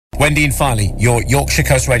Wendy and Filey, your Yorkshire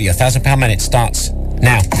Coast Radio. £1,000 minute starts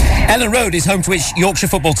now. Ellen Road is home to which Yorkshire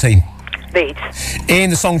football team? Leeds.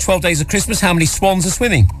 In the song 12 Days of Christmas, how many swans are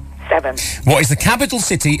swimming? 7. What is the capital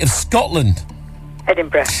city of Scotland?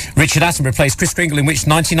 Edinburgh. Richard Attenborough plays Kris Kringle in which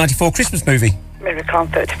 1994 Christmas movie? Miracle on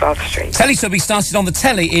 34th Street. Teletubbies started on the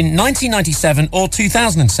telly in 1997 or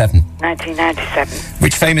 2007? 1997.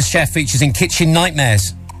 Which famous chef features in Kitchen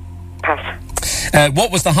Nightmares? Pass.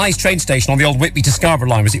 What was the highest train station on the old Whitby to Scarborough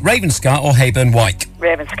line? Was it Ravenscar or Hayburn-Wyke?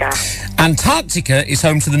 Ravenscar. Antarctica is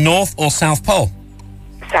home to the North or South Pole?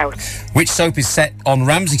 South. Which soap is set on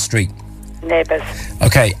Ramsay Street? Neighbours.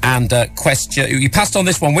 Okay, and question... You passed on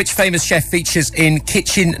this one. Which famous chef features in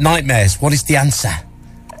Kitchen Nightmares? What is the answer?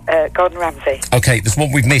 Gordon Ramsay. Okay, there's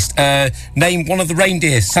one we've missed. Name one of the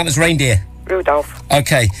reindeer, Santa's reindeer. Rudolph.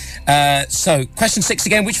 Okay, so question 6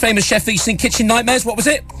 again. Which famous chef features in Kitchen Nightmares? What was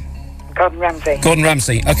it? Gordon Ramsay. Gordon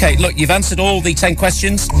Ramsay. Okay, look, you've answered all the 10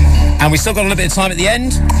 questions, and we've still got a little bit of time at the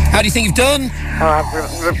end. How do you think you've done? Oh, I've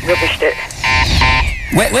rubbished it.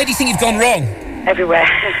 Where do you think you've gone wrong? Everywhere.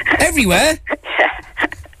 Everywhere? Yeah.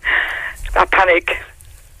 I panic.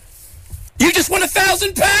 You just won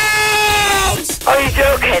 £1,000! Are you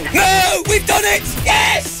joking? No, we've done it!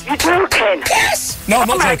 Yes! You're joking? Yes! No, I'm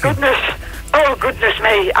not joking. Oh, my goodness. Oh, goodness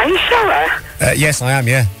me. Are you sure? Yes, I am,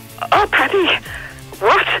 yeah. Oh, Paddy.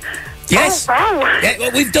 What? Yes. Oh, wow. Yeah,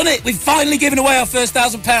 well, we've done it. We've finally given away our first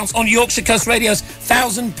 £1,000 on Yorkshire Coast Radio's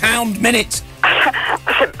 £1,000 minute. I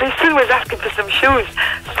said, my son was asking for some shoes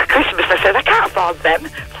for Christmas. I said, I can't afford them.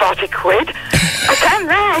 40 quid. I can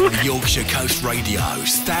now. Yorkshire Coast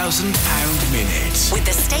Radio's £1,000 minute. With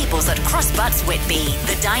the stables at Crossbutts Whitby,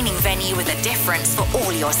 the dining venue with a difference for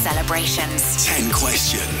all your celebrations. 10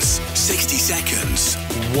 questions, 60 seconds,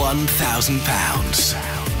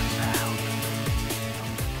 £1,000.